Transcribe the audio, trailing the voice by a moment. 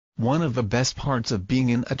One of the best parts of being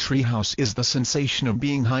in a treehouse is the sensation of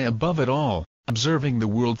being high above it all, observing the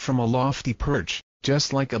world from a lofty perch,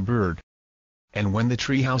 just like a bird. And when the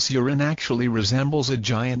treehouse you're in actually resembles a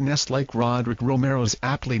giant nest like Roderick Romero's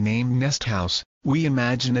aptly named nest house, we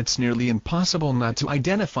imagine it's nearly impossible not to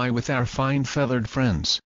identify with our fine feathered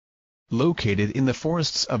friends. Located in the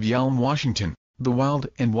forests of Yelm, Washington, the wild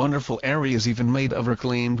and wonderful aerie is even made of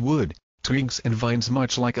reclaimed wood, twigs and vines,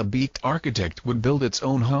 much like a beaked architect would build its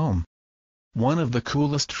own home. One of the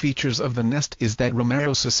coolest features of the nest is that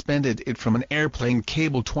Romero suspended it from an airplane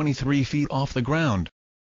cable 23 feet off the ground.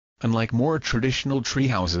 Unlike more traditional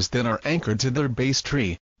treehouses that are anchored to their base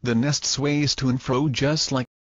tree, the nest sways to and fro just like